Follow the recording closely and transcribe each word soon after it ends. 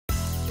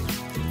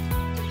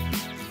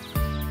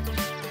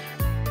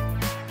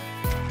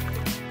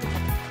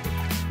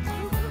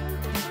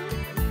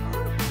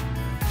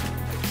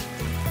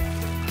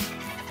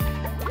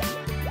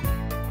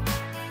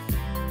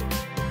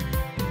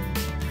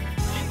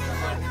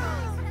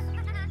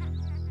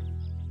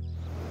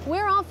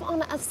off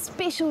on a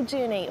special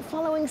journey,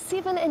 following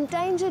 7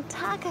 endangered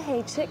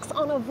Takahē chicks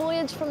on a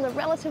voyage from the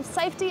relative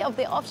safety of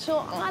their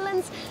offshore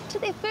islands to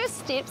their first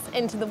steps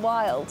into the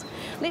wild.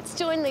 Let's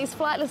join these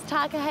flightless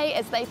Takahē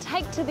as they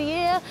take to the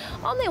air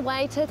on their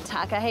way to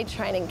Takahē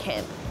training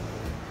camp.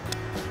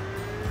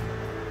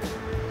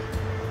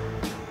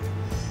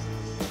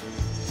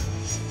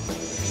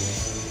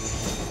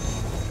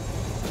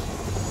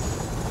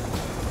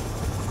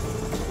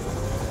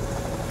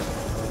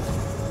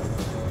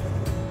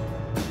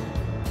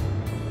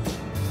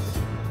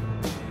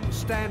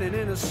 Standing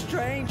in a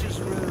stranger's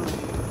room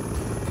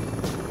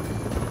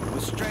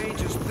with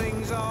strangest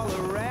things all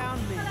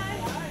around me.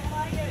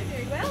 Hello,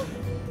 very well.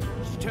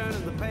 She's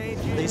turning the page.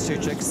 These two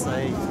chicks,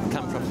 they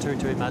come from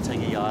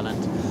Martini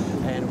Island,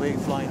 and we're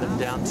flying them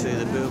down to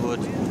the Burwood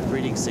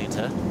Breeding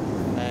Centre,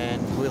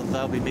 and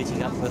they'll be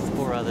meeting up with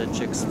 4 other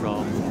chicks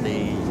from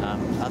the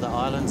other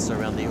islands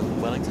around the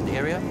Wellington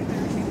area.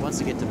 Once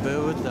they get to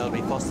Burwood, they'll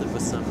be fostered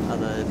with some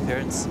other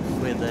parents,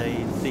 where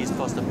these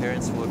foster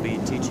parents will be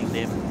teaching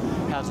them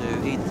how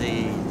to eat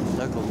the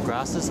local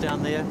grasses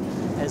down there,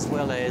 as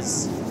well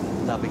as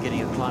they'll be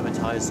getting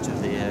acclimatised to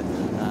their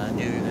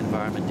new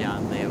environment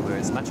down there, where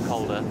it's much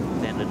colder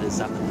than it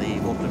is up in the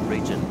Auckland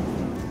region.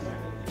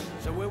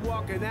 So we're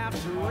walking out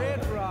to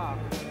Red Rock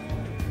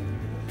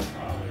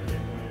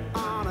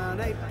on an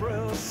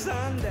April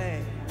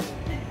Sunday,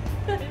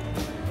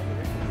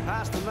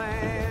 past the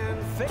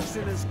man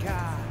fixing his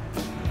car,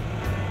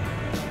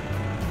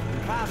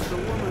 past the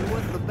woman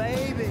with the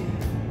baby,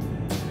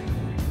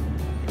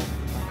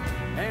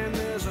 and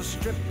there's a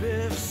strip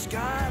of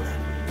skyline.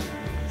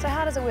 So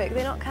how does it work?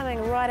 They're not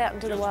coming right out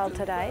into the wild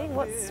today.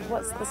 What's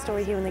the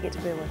story here when they get to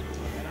Burwood?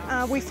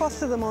 We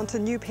foster them onto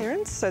new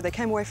parents, so they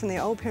came away from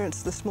their old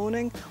parents this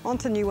morning,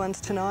 onto new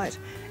ones tonight,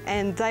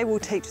 and they will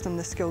teach them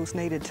the skills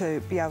needed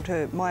to be able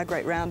to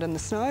migrate around in the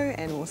snow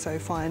and also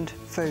find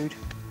food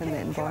in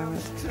that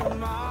environment.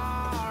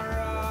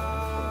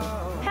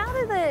 How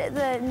do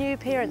the new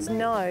parents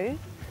know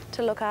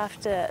to look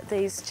after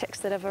these chicks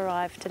that have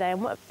arrived today,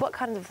 and what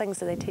kinds of things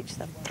do they teach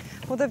them?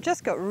 Well, they've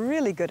just got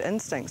really good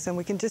instincts, and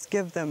we can just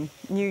give them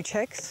new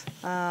chicks,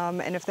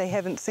 and if they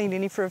haven't seen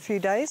any for a few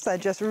days, they're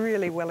just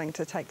really willing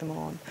to take them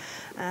on.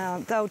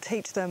 They'll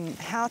teach them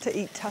how to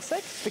eat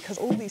tussock, because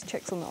all these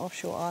chicks on the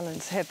offshore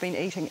islands have been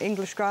eating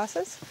English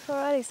grasses.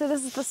 Alrighty, so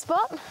this is the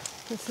spot.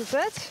 This is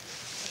it.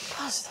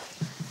 Gosh,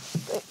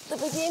 the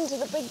big end to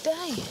the big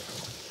day.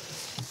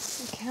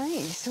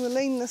 Okay, so we'll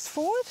lean this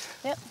forward.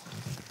 Yep.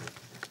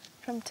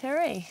 From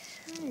Terry.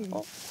 Hey.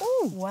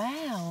 Oh,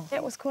 wow.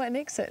 That was quite an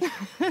exit.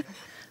 I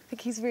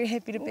think he's very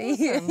happy to be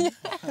here.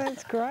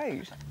 That's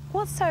great.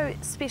 What's so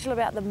special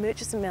about the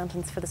Murchison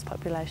Mountains for this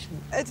population?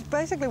 It's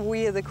basically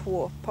where the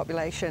core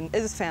population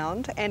is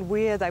found and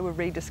where they were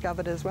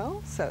rediscovered as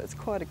well, so it's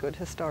quite a good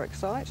historic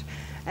site,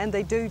 and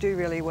they do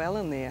really well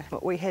in there.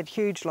 But we had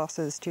huge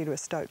losses due to a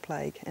stoat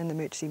plague in the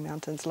Murchison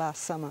Mountains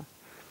last summer.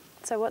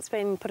 So what's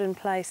been put in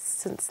place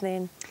since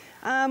then?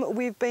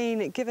 We've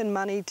been given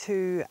money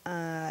to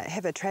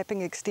have a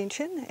trapping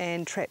extension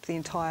and trap the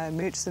entire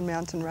Murchison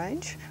Mountain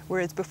range,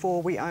 whereas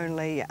before we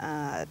only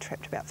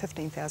trapped about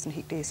 15,000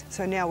 hectares.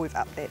 So now we've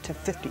upped that to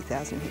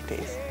 50,000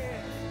 hectares.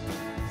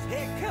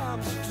 Here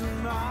comes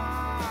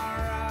tomorrow.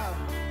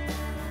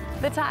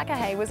 The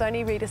Takahē was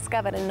only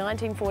rediscovered in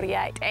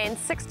 1948, and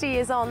 60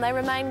 years on they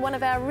remain one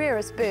of our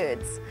rarest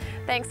birds.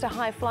 Thanks to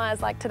high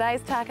flyers like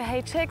today's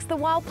Takahē chicks, the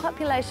wild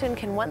population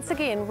can once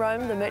again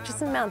roam the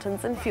Murchison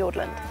Mountains in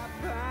Fiordland.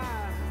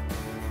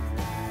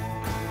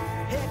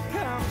 Here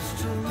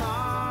comes tomorrow.